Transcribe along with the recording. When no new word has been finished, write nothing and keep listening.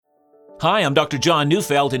Hi, I'm Dr. John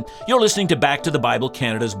Neufeld, and you're listening to Back to the Bible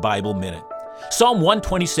Canada's Bible Minute. Psalm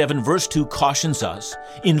 127 verse 2 cautions us,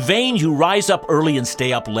 "In vain you rise up early and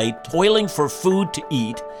stay up late, toiling for food to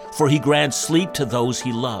eat, for he grants sleep to those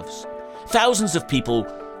he loves." Thousands of people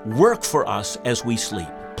work for us as we sleep.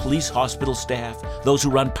 Police, hospital staff, those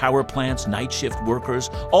who run power plants, night shift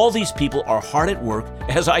workers, all these people are hard at work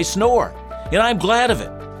as I snore, and I'm glad of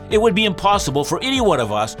it. It would be impossible for any one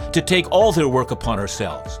of us to take all their work upon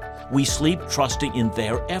ourselves. We sleep trusting in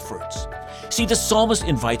their efforts. See, the psalmist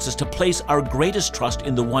invites us to place our greatest trust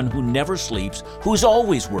in the one who never sleeps, who's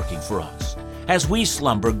always working for us. As we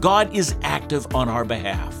slumber, God is active on our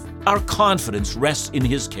behalf. Our confidence rests in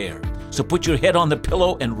His care. So put your head on the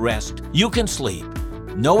pillow and rest. You can sleep,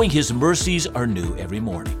 knowing His mercies are new every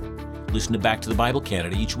morning. Listen to Back to the Bible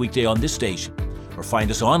Canada each weekday on this station, or find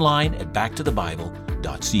us online at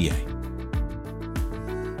backtothebible.ca.